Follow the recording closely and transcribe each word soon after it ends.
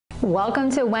Welcome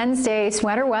to Wednesday.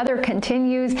 Sweater weather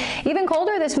continues. Even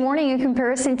colder this morning in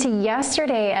comparison to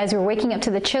yesterday as we're waking up to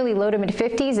the chilly low to mid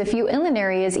 50s. A few inland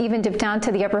areas even dipped down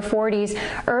to the upper 40s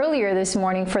earlier this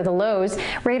morning for the lows.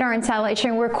 Radar and satellite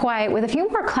showing we're quiet with a few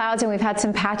more clouds, and we've had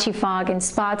some patchy fog in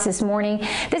spots this morning.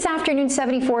 This afternoon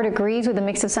 74 degrees with a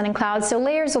mix of sun and clouds, so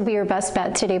layers will be your best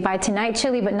bet today. By tonight,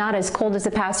 chilly but not as cold as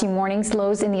the past few mornings.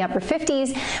 Lows in the upper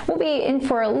 50s. We'll be in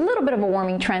for a little bit of a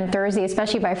warming trend Thursday,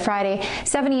 especially by Friday.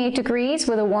 78 degrees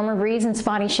with a warmer breeze and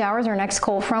spotty showers. Our next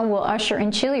cold front will usher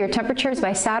in chillier temperatures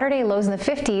by Saturday, lows in the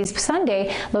 50s.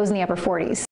 Sunday, lows in the upper 40s.